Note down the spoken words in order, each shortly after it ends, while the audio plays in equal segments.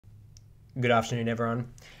Good afternoon,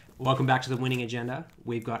 everyone. Welcome back to the Winning Agenda.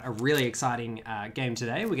 We've got a really exciting game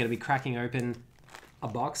today. We're going to be cracking open a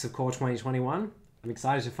box of Core 2021. I'm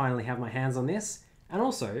excited to finally have my hands on this and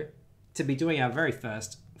also to be doing our very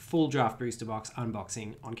first full draft booster box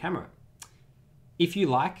unboxing on camera. If you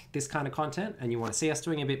like this kind of content and you want to see us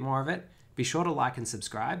doing a bit more of it, be sure to like and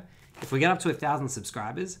subscribe. If we get up to 1,000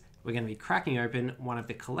 subscribers, we're going to be cracking open one of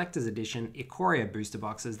the collector's edition Ikoria booster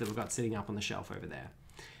boxes that we've got sitting up on the shelf over there.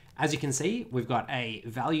 As you can see, we've got a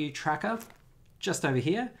value tracker just over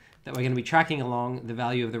here that we're going to be tracking along the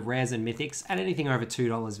value of the rares and mythics at anything over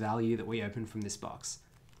 $2 value that we open from this box.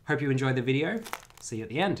 Hope you enjoyed the video. See you at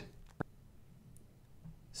the end.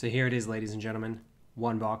 So here it is, ladies and gentlemen,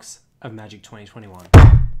 one box of Magic 2021,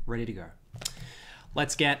 ready to go.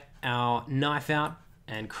 Let's get our knife out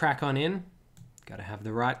and crack on in. Got to have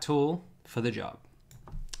the right tool for the job.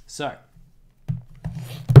 So,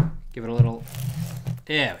 give it a little...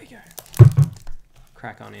 There we go.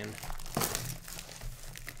 Crack on in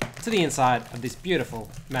to the inside of this beautiful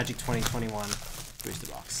Magic 2021 booster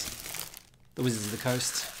box. The Wizards of the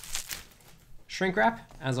Coast shrink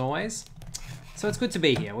wrap, as always. So it's good to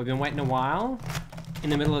be here. We've been waiting a while in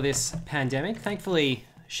the middle of this pandemic. Thankfully,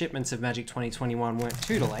 shipments of Magic 2021 weren't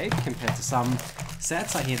too delayed compared to some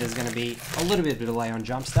sets. I hear there's going to be a little bit of a delay on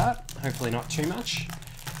Jumpstart. Hopefully not too much,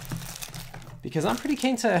 because I'm pretty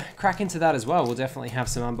keen to crack into that as well. We'll definitely have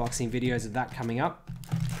some unboxing videos of that coming up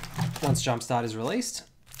once Jumpstart is released,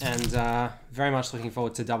 and very much looking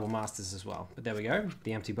forward to Double Masters as well. But there we go,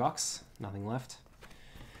 the empty box, nothing left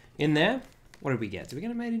in there. What did we get? Did we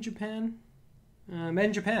get a Made in Japan? Made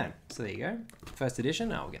in Japan, so there you go. First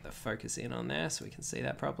edition. I'll get the focus in on there so we can see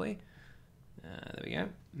that properly. There we go,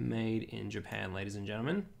 Made in Japan, ladies and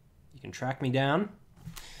gentlemen. You can track me down,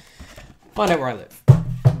 find out where I live.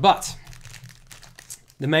 But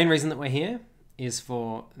the main reason that we're here is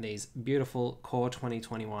for these beautiful Core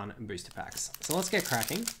 2021 booster packs. So let's get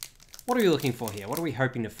cracking. What are we looking for here? What are we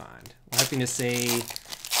hoping to find? We're hoping to see,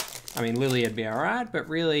 I mean, Lily would be all right, but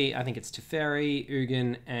really I think it's Teferi,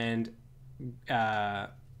 Ugin, and what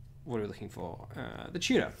are we looking for? The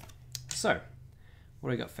Tutor. So what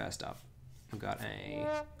do we got first up? We've got a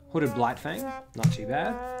Hooded Blightfang, not too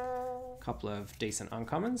bad. A couple of decent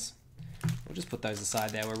uncommons. We'll just put those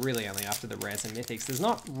aside there. We're really only after the rares and mythics. There's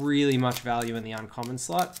not really much value in the uncommon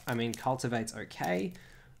slot. I mean, Cultivate's okay.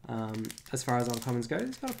 As far as uncommons go,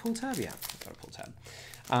 it's got a pull tab. Yeah, it's got a pull tab.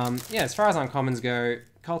 Yeah, as far as uncommons go,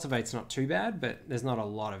 Cultivate's not too bad, but there's not a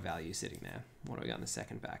lot of value sitting there. What do we got in the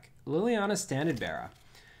second pack? Liliana Standard Bearer.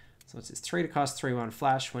 So it's this 3 to cost 3/1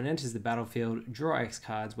 flash. When it enters the battlefield, draw X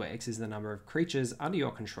cards, where X is the number of creatures under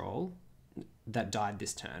your control that died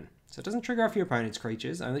this turn. So it doesn't trigger off your opponent's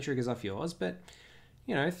creatures, only triggers off yours, but,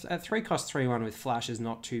 you know, at 3 cost 3/1 with flash is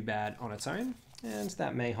not too bad on its own, and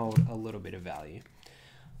that may hold a little bit of value.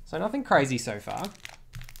 So nothing crazy so far,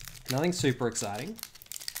 nothing super exciting,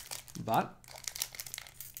 but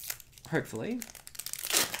hopefully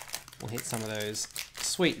we'll hit some of those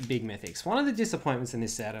sweet big mythics. One of the disappointments in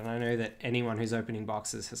this set, and I know that anyone who's opening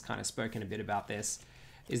boxes has kind of spoken a bit about this,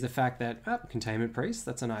 is the fact that, Containment Priest,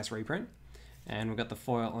 that's a nice reprint. And we've got the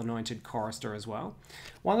foil Anointed Chorister as well.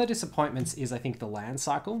 One of the disappointments is, I think, the land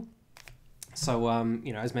cycle. So,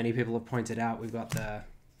 you know, as many people have pointed out, we've got the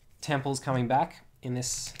temples coming back in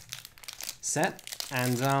this set.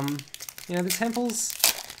 And, you know, the temples,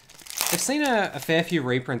 they've seen a fair few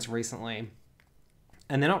reprints recently,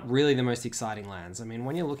 and they're not really the most exciting lands. I mean,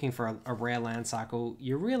 when you're looking for a rare land cycle,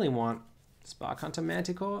 you really want Spark Hunter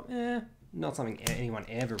Manticore, not something anyone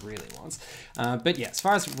ever really wants. But yeah, as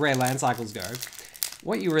far as rare land cycles go,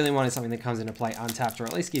 what you really want is something that comes into play untapped, or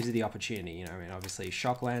at least gives you the opportunity. You know, I mean, obviously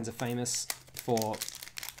shock lands are famous for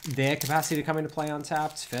their capacity to come into play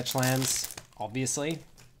untapped. Fetch lands, obviously,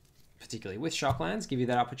 particularly with shock lands, give you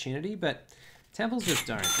that opportunity, but temples just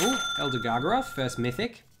don't. Ooh, Elder Gargaroth, first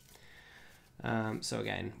mythic. So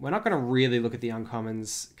again, we're not going to really look at the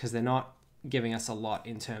uncommons because they're not giving us a lot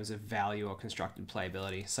in terms of value or constructed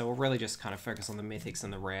playability. So we'll really just kind of focus on the mythics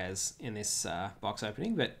and the rares in this box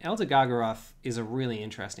opening. But Elder Gargaroth is a really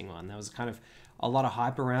interesting one. There was kind of a lot of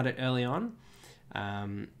hype around it early on.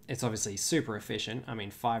 It's obviously super efficient. I mean,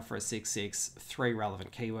 5 for a 6/6, 3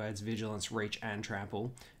 relevant keywords, Vigilance, Reach, and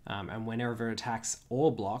Trample. And whenever it attacks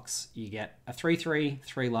or blocks, you get a 3/3,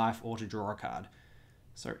 3 life, or to draw a card.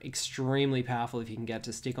 So extremely powerful if you can get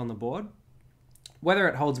to stick on the board. Whether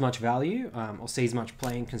it holds much value or sees much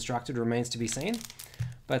playing constructed remains to be seen,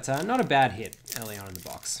 but not a bad hit early on in the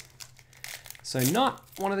box. So not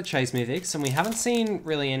one of the chase mythics, and we haven't seen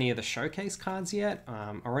really any of the showcase cards yet,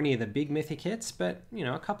 or any of the big mythic hits, but you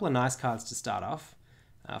know, a couple of nice cards to start off.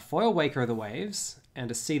 Foil Waker of the Waves, and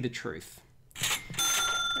a See the Truth.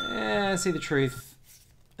 See the Truth,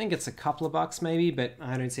 I think it's a couple of bucks maybe, but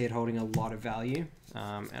I don't see it holding a lot of value.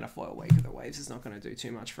 And a Foil Waker of the Waves is not going to do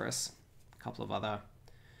too much for us. A couple of other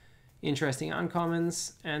interesting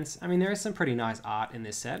uncommons, and I mean there is some pretty nice art in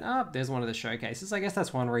this set. There's one of the showcases. I guess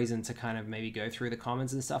that's one reason to kind of maybe go through the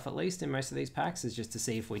commons and stuff at least in most of these packs, is just to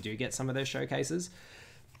see if we do get some of those showcases.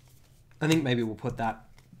 I think maybe we'll put that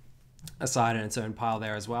aside in its own pile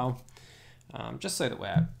there as well, just so that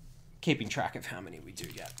we're keeping track of how many we do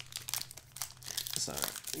get. So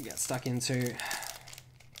we get stuck into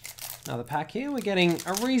another pack here. We're getting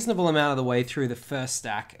a reasonable amount of the way through the first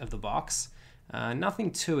stack of the box.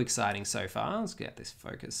 Nothing too exciting so far. Let's get this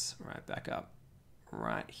focus right back up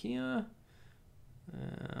right here.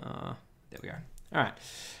 There we go. All right.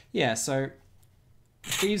 Yeah, so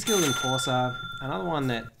Thieves Guild Enforcer, another one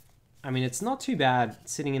that, I mean, it's not too bad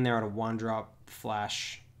sitting in there at a 1-drop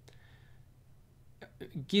flash.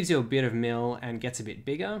 It gives you a bit of mill and gets a bit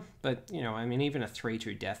bigger, but, you know, I mean, even a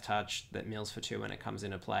 3/2 Death Touch that mills for 2 when it comes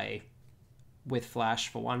into play with flash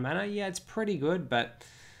for 1 mana, yeah, it's pretty good, but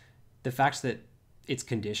the fact that it's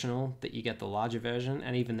conditional, that you get the larger version,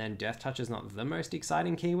 and even then Death Touch is not the most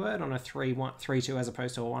exciting keyword on a 3/2 as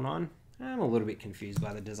opposed to a 1/1. I'm a little bit confused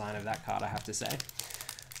by the design of that card, I have to say.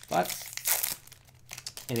 But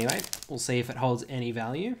anyway, we'll see if it holds any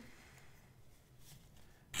value.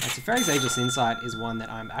 Teferi's Ageless Insight is one that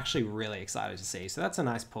I'm actually really excited to see, so that's a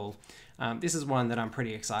nice pull. This is one that I'm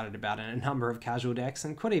pretty excited about in a number of casual decks,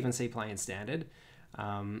 and could even see play in Standard.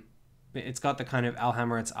 It's got the kind of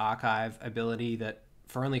Alhammarret's Archive ability that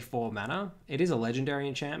for only 4 mana, it is a legendary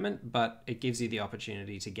enchantment, but it gives you the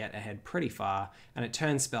opportunity to get ahead pretty far, and it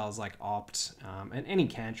turns spells like Opt and any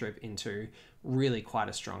cantrip into really quite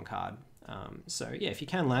a strong card. So yeah, if you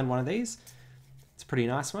can land one of these, it's a pretty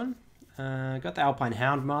nice one. Got the Alpine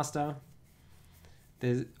Houndmaster.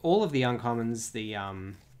 There's all of the uncommons, the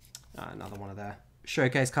another one of the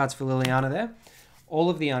showcase cards for Liliana there. All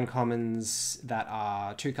of the uncommons that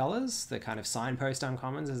are 2 colors, the kind of signpost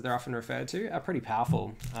uncommons as they're often referred to, are pretty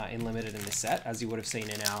powerful in Limited in this set, as you would have seen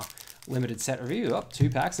in our Limited set review. 2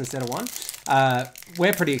 packs instead of 1.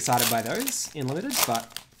 We're pretty excited by those in Limited,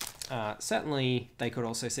 but certainly they could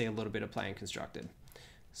also see a little bit of play in Constructed.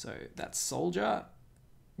 So that's Soldier,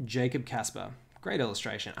 Jacob Casper. Great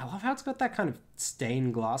illustration. I love how it's got that kind of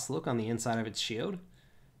stained glass look on the inside of its shield.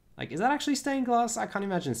 Like, is that actually stained glass? I can't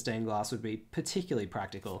imagine stained glass would be particularly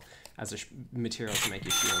practical as a material to make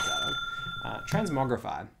your shields out of.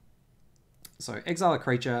 Transmogrify. So, exile a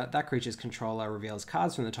creature. That creature's controller reveals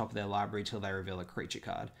cards from the top of their library till they reveal a creature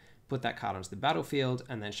card. Put that card onto the battlefield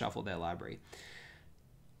and then shuffle their library.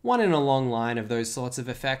 One in a long line of those sorts of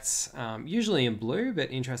effects. Usually in blue,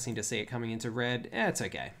 but interesting to see it coming into red. It's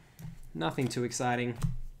okay. Nothing too exciting.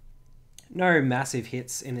 No massive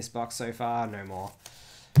hits in this box so far. No more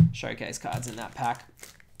showcase cards in that pack.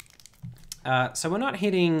 So we're not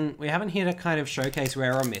hitting, we haven't hit a kind of showcase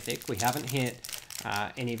rare or mythic. We haven't hit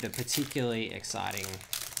any of the particularly exciting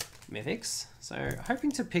mythics. So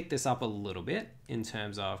hoping to pick this up a little bit in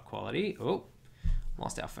terms of quality. Oh,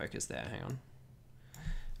 lost our focus there, hang on.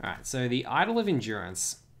 All right, so the Idol of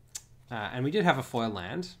Endurance, and we did have a foil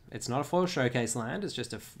land. It's not a foil showcase land, it's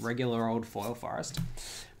just a regular old foil forest.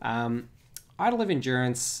 Idol of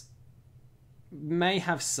Endurance may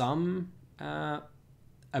have some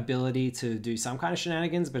ability to do some kind of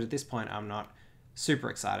shenanigans, but at this point I'm not super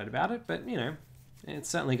excited about it. But, you know, it's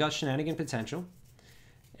certainly got shenanigan potential.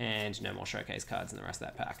 And no more showcase cards in the rest of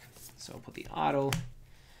that pack. So I'll put the Idol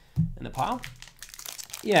in the pile.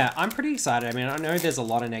 Yeah, I'm pretty excited. I mean, I know there's a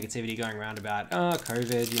lot of negativity going around about, oh,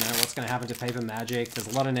 COVID, you know, what's going to happen to paper magic. There's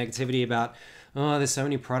a lot of negativity about, oh, there's so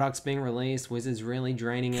many products being released. Wizards really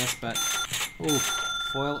draining us. But, oof.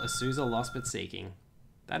 Foil Azusa Lost But Seeking.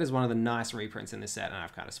 That is one of the nice reprints in this set, and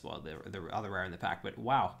I've kind of spoiled the other rare in the pack, but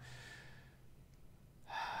wow.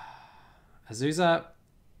 Azusa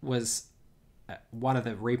was one of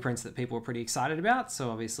the reprints that people were pretty excited about,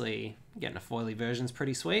 so obviously getting a foily version is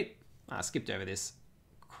pretty sweet. I skipped over this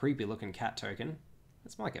creepy looking cat token.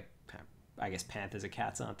 It's more like a, I guess panthers are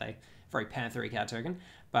cats, aren't they? Very panthery cat token.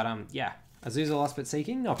 But yeah, Azusa Lost But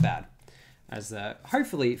Seeking, not bad. As the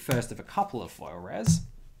hopefully first of a couple of foil rares,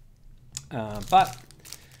 but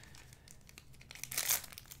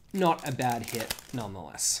not a bad hit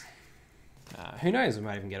nonetheless. Who knows, we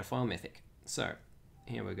might even get a foil mythic. So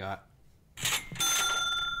here we got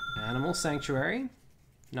Animal Sanctuary,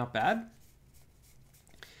 not bad.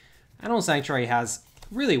 Animal Sanctuary has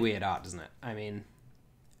really weird art, doesn't it? I mean,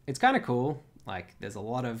 it's kind of cool. Like, there's a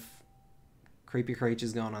lot of creepy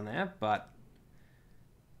creatures going on there, but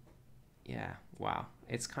yeah, wow.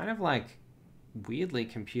 It's kind of like weirdly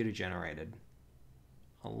computer generated.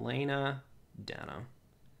 Elena Dana.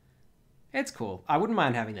 It's cool. I wouldn't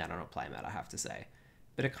mind having that on a playmat, I have to say.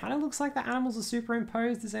 But it kind of looks like the animals are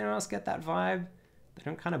superimposed. Does anyone else get that vibe? They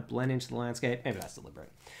don't kind of blend into the landscape. Maybe that's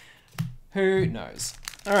deliberate. Who knows?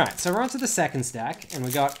 All right, so we're on to the second stack, and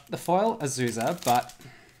we got the foil Azusa, but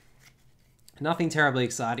nothing terribly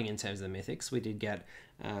exciting in terms of the mythics. We did get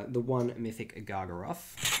the one mythic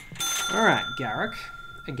Gargaroth. All right, Garruk.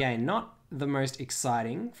 Again, not the most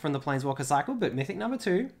exciting from the Planeswalker cycle, but mythic number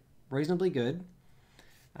 2, reasonably good.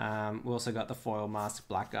 We also got the foil Masked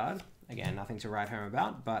Blackguard. Again, nothing to write home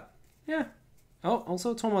about, but yeah. Oh,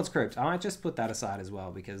 also Tormod's Crypt. I might just put that aside as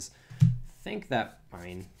well, because I think that, I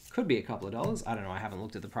mean, could be a couple of dollars. I don't know, I haven't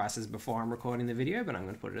looked at the prices before I'm recording the video, but I'm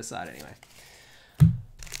going to put it aside anyway.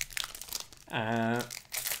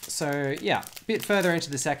 So yeah, a bit further into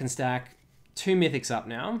the second stack, 2 mythics up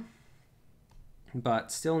now,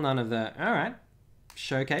 but still none of the, all right,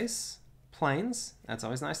 Showcase, Plains, that's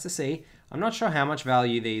always nice to see. I'm not sure how much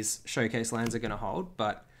value these Showcase lands are going to hold,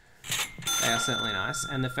 but they are certainly nice.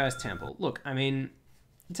 And the first Temple, look, I mean,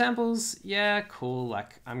 Temples, yeah, cool,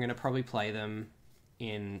 like, I'm going to probably play them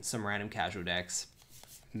in some random casual decks.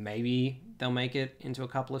 Maybe they'll make it into a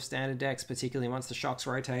couple of standard decks, particularly once the shocks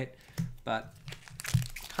rotate, but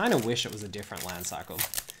kind of wish it was a different land cycle.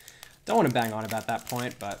 Don't want to bang on about that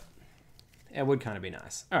point, but it would kind of be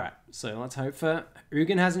nice. All right, so let's hope for...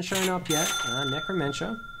 Ugin hasn't shown up yet.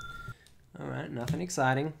 Necromentia. All right, nothing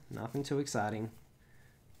exciting. Nothing too exciting.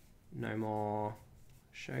 No more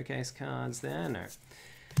Showcase cards there. No.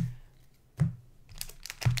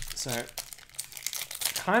 So,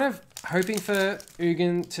 kind of hoping for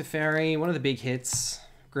Ugin to Teferi. One of the big hits.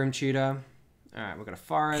 Grim Tutor. All right, we've got a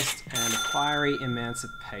Forest and a Fiery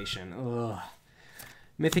Emancipation. Ugh.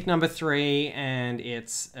 Mythic number 3, and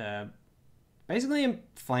it's basically a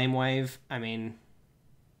Flame Wave. I mean,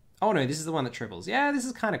 oh no, this is the one that triples. Yeah, this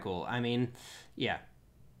is kind of cool. I mean, yeah.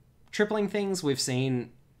 Tripling things we've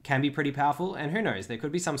seen can be pretty powerful, and who knows, there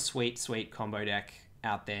could be some sweet, sweet combo deck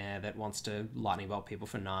out there that wants to Lightning Bolt people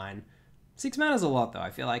for 9. 6 mana's a lot, though.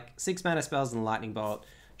 I feel like 6 mana spells and Lightning Bolt,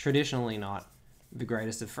 traditionally not the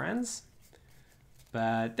greatest of friends.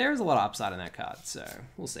 But there is a lot of upside in that card, so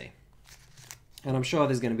we'll see. And I'm sure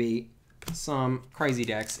there's going to be some crazy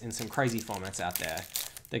decks in some crazy formats out there.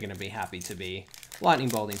 They're going to be happy to be Lightning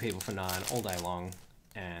Bolting people for 9 all day long,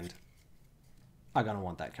 and I'm going to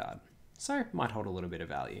want that card. So, might hold a little bit of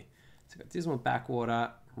value. So, we've got Dismal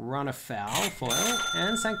Backwater, Run Afoul, Foil,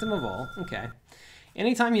 and Sanctum of All. Okay.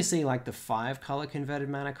 Anytime you see, like, the 5-color converted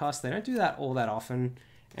mana cost, they don't do that all that often,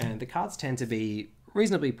 and the cards tend to be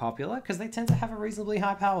reasonably popular because they tend to have a reasonably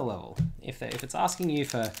high power level. If it's asking you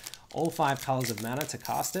for all 5 colors of mana to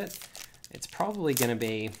cast it, it's probably going to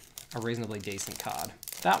be a reasonably decent card.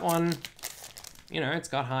 That one, you know, it's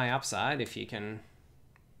got high upside if you can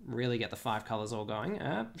really get the 5 colors all going.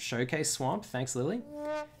 Showcase Swamp, thanks Lily.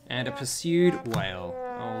 And a Pursued Whale,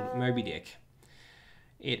 old Moby Dick.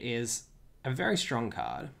 It is a very strong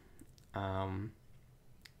card.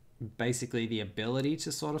 Basically the ability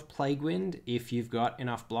to sort of Plague Wind if you've got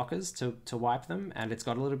enough blockers to wipe them, and it's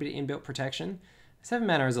got a little bit of inbuilt protection. 7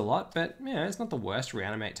 mana is a lot, but you know, it's not the worst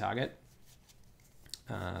reanimate target.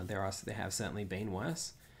 There have certainly been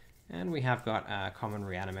worse. And we have got a common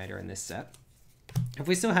reanimator in this set. If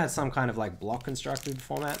we still had some kind of like block constructed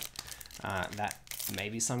format, that may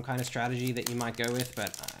be some kind of strategy that you might go with, but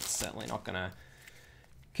it's certainly not going to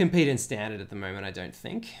compete in standard at the moment, I don't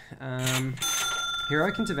think.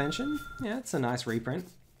 Heroic Intervention, yeah, it's a nice reprint.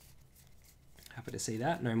 Happy to see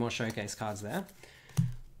that. No more Showcase cards there.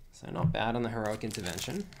 So not bad on the Heroic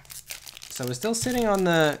Intervention. So we're still sitting on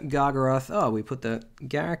the Gargaroth. Oh, we put the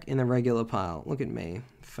Garruk in the regular pile. Look at me,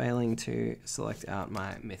 failing to select out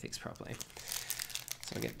my mythics properly.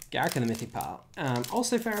 So we get Garruk in the mythic pile.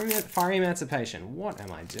 Also Fiery Emancipation. What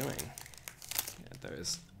am I doing? Get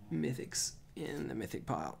those mythics in the mythic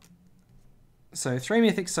pile. So 3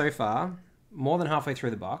 mythics so far. More than halfway through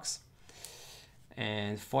the box.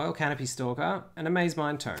 And Foil Canopy Stalker and a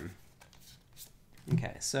Mazemind Tome.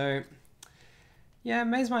 Okay, so yeah,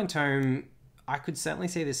 Mazemind Tome, I could certainly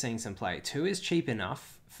see this seeing some play. 2 is cheap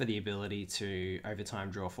enough for the ability to over time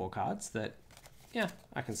draw 4 cards that, yeah,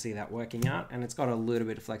 I can see that working out. And it's got a little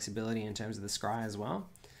bit of flexibility in terms of the scry as well.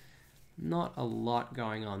 Not a lot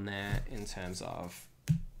going on there in terms of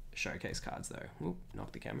Showcase cards though. Oop,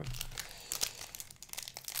 knocked the camera.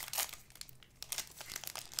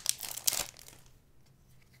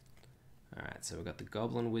 Alright, so we've got the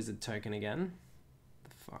Goblin Wizard token again.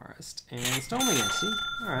 The Forest. And Storming Entity.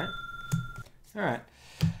 Alright. Alright.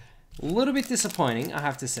 A little bit disappointing, I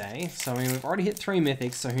have to say. So, I mean, we've already hit 3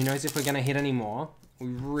 mythics, so who knows if we're going to hit any more. We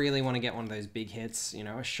really want to get one of those big hits, you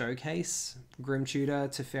know, a Showcase, Grim Tutor,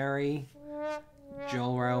 Teferi,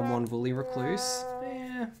 Jolrail, Monvuli, Recluse.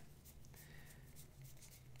 Yeah.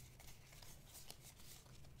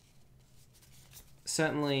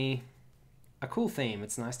 Certainly a cool theme.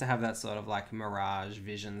 It's nice to have that sort of like Mirage,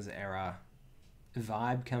 Visions era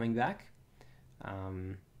vibe coming back.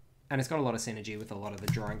 And it's got a lot of synergy with a lot of the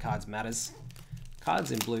drawing cards matters.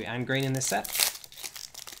 Cards in blue and green in this set.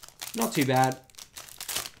 Not too bad.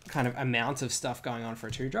 Kind of amount of stuff going on for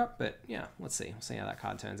a 2-drop, but yeah, let's see. We'll see how that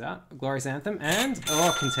card turns out. Glorious Anthem and,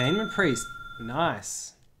 oh, Containment Priest.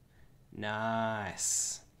 Nice.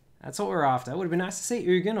 Nice. That's what we're after. Would have been nice to see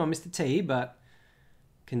Ugin or Mr. T, but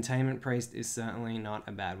Containment Priest is certainly not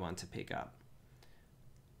a bad one to pick up.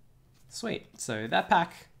 Sweet. So that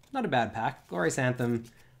pack, not a bad pack. Glorious Anthem,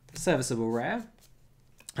 serviceable rare.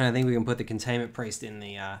 And I think we can put the Containment Priest in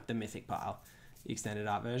the Mythic pile, the extended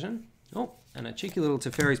art version. Oh, and a cheeky little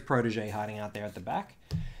Teferi's Protege hiding out there at the back.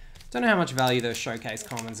 Don't know how much value those Showcase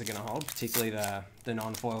commons are going to hold, particularly the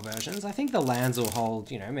non-foil versions. I think the lands will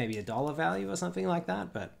hold, you know, maybe $1 value or something like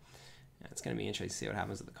that, but yeah, it's going to be interesting to see what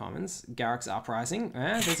happens with the commons. Garruk's Uprising.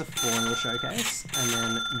 There's a foil Showcase. And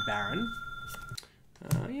then Baron.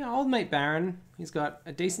 Yeah, old mate Baron. He's got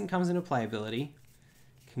a decent comes into playability.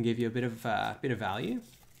 Can give you a bit of value.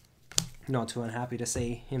 Not too unhappy to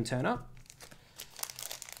see him turn up.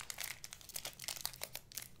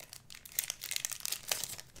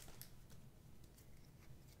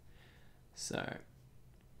 So,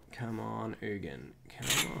 come on, Ugin.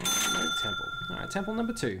 Come on. No, Temple. Alright, Temple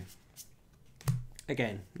number 2.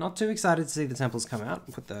 Again, not too excited to see the Temples come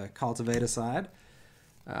out. Put the Cultivator side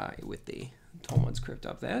with the Tormod's Crypt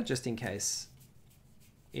up there, just in case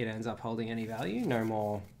it ends up holding any value. No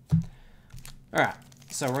more. Alright,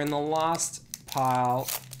 so we're in the last pile,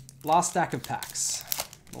 last stack of packs.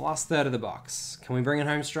 The last third of the box. Can we bring it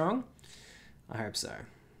home strong? I hope so.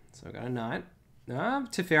 So we've got a Knight.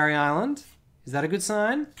 Teferi Island. Is that a good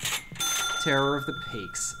sign? Terror of the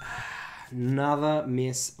Peaks. Another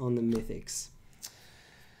miss on the Mythics.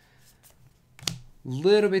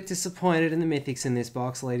 Little bit disappointed in the Mythics in this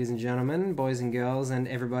box, ladies and gentlemen, boys and girls, and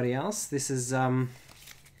everybody else. This is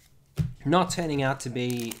not turning out to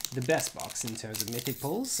be the best box in terms of Mythic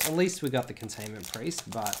pulls. At least we got the Containment Priest,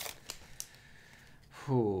 but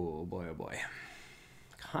oh boy, oh boy.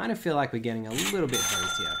 Kind of feel like we're getting a little bit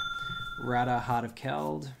hosed here. Rada, Heart of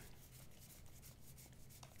Keld.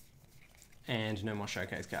 And no more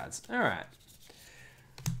Showcase cards. Alright.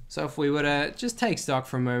 So if we were to just take stock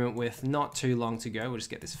for a moment with not too long to go, we'll just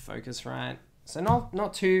get this focus right. So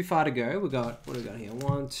not too far to go. We've got, what do we got here?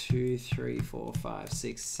 1, 2, 3, 4, 5,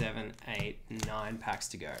 6, 7, 8, 9 packs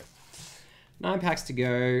to go. 9 packs to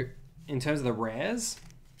go. In terms of the rares,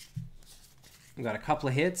 we've got a couple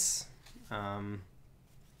of hits. You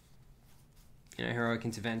know, Heroic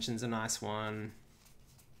Intervention's a nice one.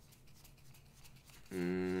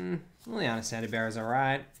 Liliana Standard Bearer's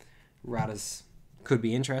alright. Rada's could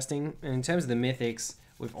be interesting. And in terms of the Mythics,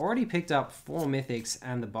 we've already picked up 4 Mythics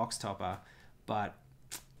and the box topper, but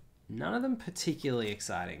none of them particularly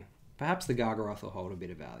exciting. Perhaps the Gargaroth will hold a bit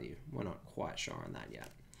of value. We're not quite sure on that yet.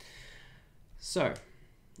 So,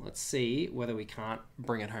 let's see whether we can't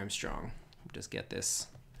bring it home strong. Just get this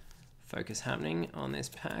focus happening on this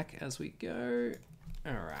pack as we go.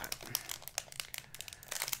 Alright.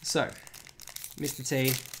 So, Mr.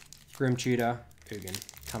 T, Grim Tutor, Ugin,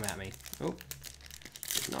 come at me. Oh,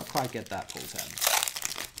 did not quite get that pull tab.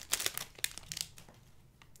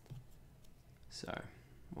 So,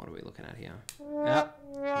 what are we looking at here? Yep,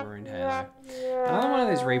 Ruined Halo. Another one of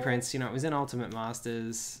those reprints, you know, it was in Ultimate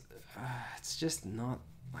Masters. It's just not,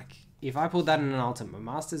 like, if I pulled that in an Ultimate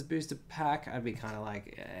Masters booster pack, I'd be kind of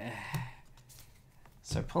like, eh.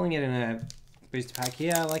 So pulling it in a booster pack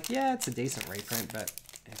here, like, yeah, it's a decent reprint, but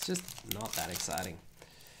it's just not that exciting.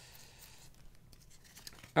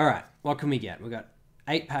 Alright, what can we get? We've got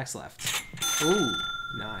 8 packs left. Ooh,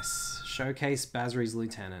 nice. Showcase Basri's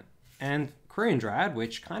Lieutenant. And Korean Dryad,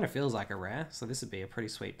 which kind of feels like a rare, so this would be a pretty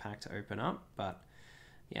sweet pack to open up, but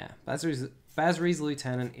yeah, Basri's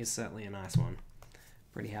Lieutenant is certainly a nice one.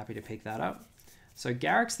 Pretty happy to pick that up. So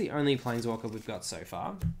Garruk's the only Planeswalker we've got so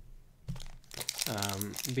far.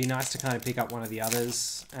 It'd be nice to kind of pick up one of the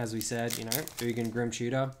others, as we said, you know, Ugin, Grim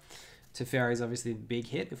Tutor. Teferi's obviously the big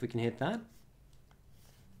hit, if we can hit that.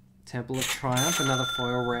 Temple of Triumph, another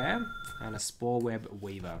foil rare, and a Spore Web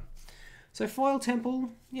Weaver. So foil Temple,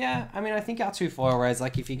 yeah, I mean, I think our 2 foil rares,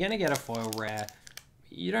 like if you're going to get a foil rare,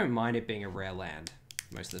 you don't mind it being a rare land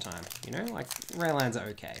most of the time, you know? Like, rare lands are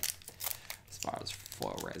okay as far as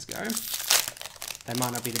foil rares go. They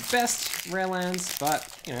might not be the best rare lands, but,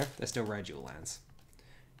 you know, they're still rare dual lands.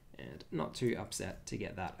 And not too upset to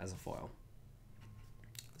get that as a foil.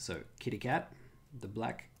 So, Kitty Cat, the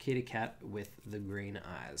black Kitty Cat with the green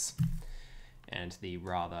eyes. And the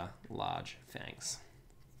rather large fangs.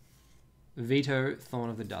 Veto, Thorn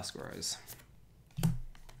of the Dusk Rose.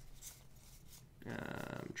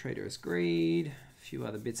 Traitorous Greed, a few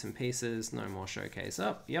other bits and pieces, no more showcase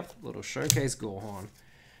up. Yep, little showcase Gorehorn.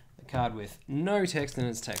 A card with no text in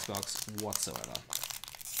its text box whatsoever.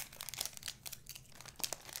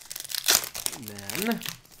 Then,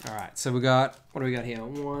 alright, so we got, what do we got here?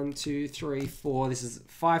 1, 2, 3, 4. This is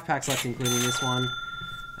 5 packs left, including this one.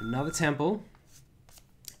 Another Temple.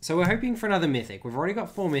 So we're hoping for another Mythic. We've already got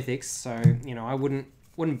 4 Mythics, so, you know, I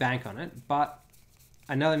wouldn't bank on it, but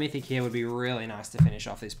another Mythic here would be really nice to finish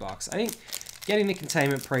off this box. I think getting the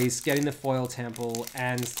Containment Priest, getting the Foil Temple,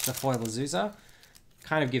 and the Foil Azusa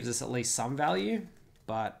kind of gives us at least some value,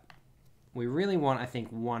 but we really want, I think,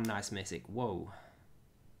 one nice Mythic. Whoa.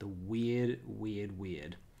 The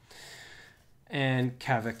weird. And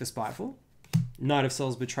Kavek the Spiteful. Knight of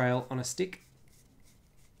Soul's Betrayal on a stick.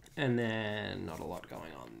 And then not a lot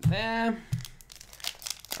going on there.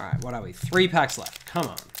 Alright, what are we? 3 packs left. Come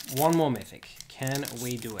on. One more Mythic. Can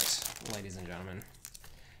we do it, ladies and gentlemen?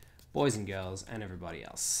 Boys and girls, and everybody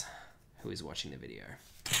else who is watching the video.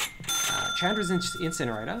 Chandra's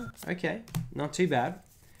Incinerator. Okay, not too bad.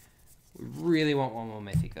 We really want one more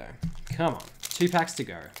Mythic, though. Come on. 2 packs to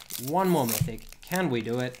go. One more Mythic. Can we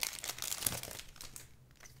do it?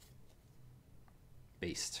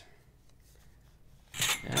 Beast.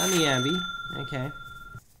 And the Ambi. Okay.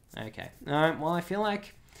 Okay. Alright, well, I feel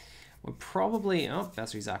like we're probably... Oh,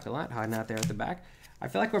 Basri's Acolyte hiding out there at the back. I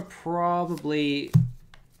feel like we're probably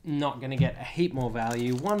not going to get a heap more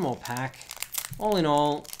value. One more pack. All in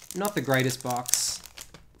all, not the greatest box.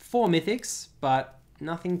 4 Mythics, but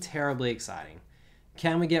nothing terribly exciting.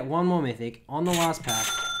 Can we get one more Mythic on the last pack?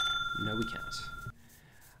 No, we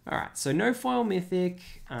can't. Alright, so no foil Mythic.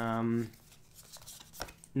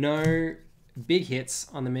 No big hits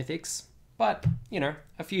on the Mythics, but, you know,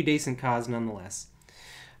 a few decent cards nonetheless.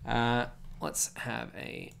 Let's have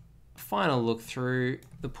a final look through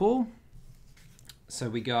the pool. So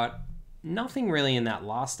we got nothing really in that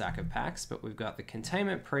last stack of packs, but we've got the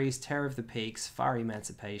Containment Priest, Terror of the Peaks, Far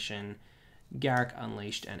Emancipation, Garruk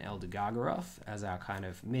Unleashed, and Elder Gargaroth as our kind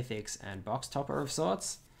of Mythics and box topper of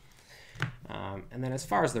sorts. And then as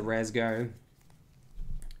far as the rares go,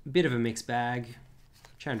 a bit of a mixed bag.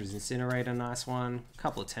 Chandra's Incinerator, nice one. A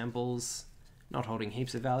couple of Temples, not holding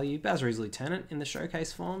heaps of value. Basri's Lieutenant in the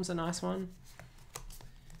showcase forms, a nice one.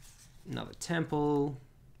 Another Temple.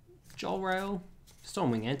 Jolrail.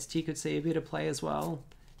 Stormwing Entity could see a bit of play as well.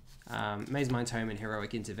 Mazemind Tome and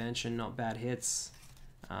Heroic Intervention, not bad hits.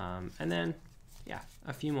 And then, yeah,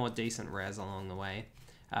 a few more decent rares along the way.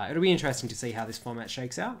 It'll be interesting to see how this format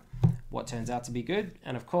shakes out, what turns out to be good.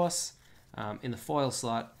 And of course, in the foil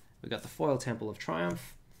slot, we got the Foil Temple of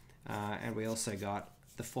Triumph, and we also got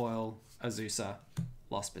the Foil Azusa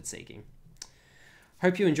Lost But Seeking.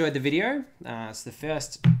 Hope you enjoyed the video. It's the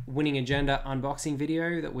first Winning Agenda unboxing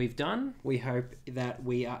video that we've done. We hope that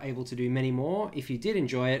we are able to do many more. If you did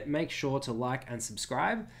enjoy it, make sure to like and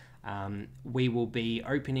subscribe. We will be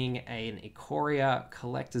opening an Ikoria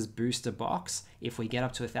Collector's Booster box if we get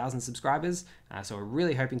up to 1,000 subscribers. So we're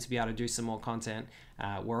really hoping to be able to do some more content.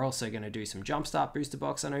 We're also going to do some Jumpstart Booster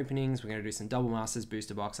Box unopenings. We're going to do some Double Masters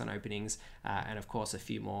Booster Box unopenings. And of course, a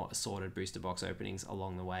few more assorted Booster Box openings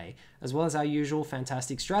along the way, as well as our usual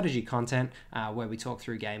fantastic strategy content where we talk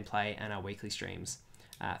through gameplay and our weekly streams.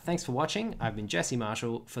 Thanks for watching. I've been Jesse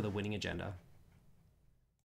Marshall for the Winning Agenda.